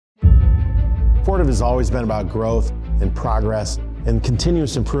Fortive has always been about growth and progress and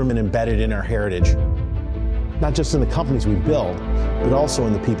continuous improvement embedded in our heritage. Not just in the companies we build, but also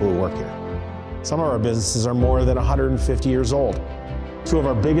in the people who work here. Some of our businesses are more than 150 years old. Two of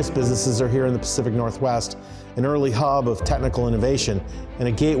our biggest businesses are here in the Pacific Northwest, an early hub of technical innovation and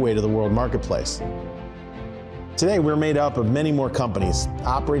a gateway to the world marketplace. Today, we're made up of many more companies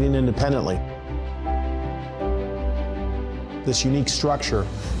operating independently. This unique structure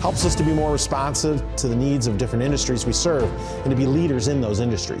helps us to be more responsive to the needs of different industries we serve and to be leaders in those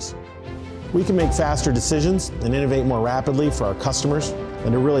industries. We can make faster decisions and innovate more rapidly for our customers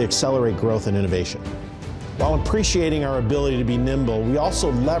and to really accelerate growth and innovation. While appreciating our ability to be nimble, we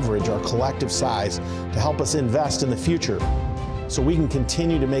also leverage our collective size to help us invest in the future so we can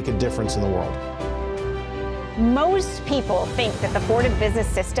continue to make a difference in the world. Most people think that the Fortive Business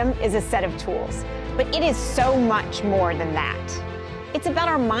System is a set of tools, but it is so much more than that. It's about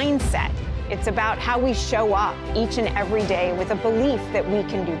our mindset. It's about how we show up each and every day with a belief that we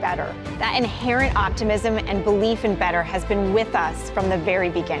can do better. That inherent optimism and belief in better has been with us from the very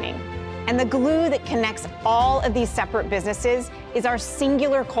beginning. And the glue that connects all of these separate businesses is our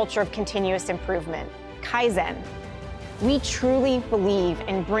singular culture of continuous improvement, Kaizen. We truly believe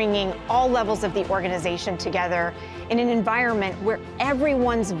in bringing all levels of the organization together in an environment where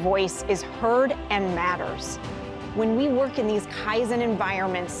everyone's voice is heard and matters. When we work in these Kaizen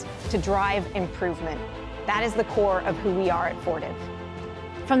environments to drive improvement, that is the core of who we are at Fortive.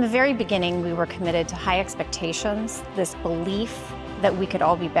 From the very beginning, we were committed to high expectations, this belief that we could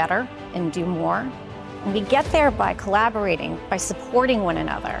all be better and do more. And we get there by collaborating, by supporting one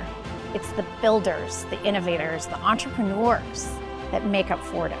another. It's the builders, the innovators, the entrepreneurs that make up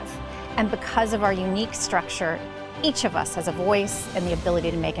Fortive. And because of our unique structure, each of us has a voice and the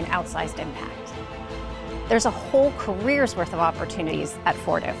ability to make an outsized impact. There's a whole career's worth of opportunities at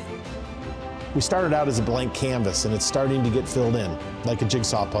Fortive. We started out as a blank canvas and it's starting to get filled in, like a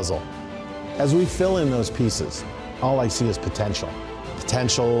jigsaw puzzle. As we fill in those pieces, all I see is potential.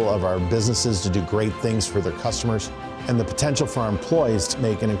 Potential of our businesses to do great things for their customers, and the potential for our employees to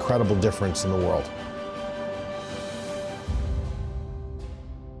make an incredible difference in the world.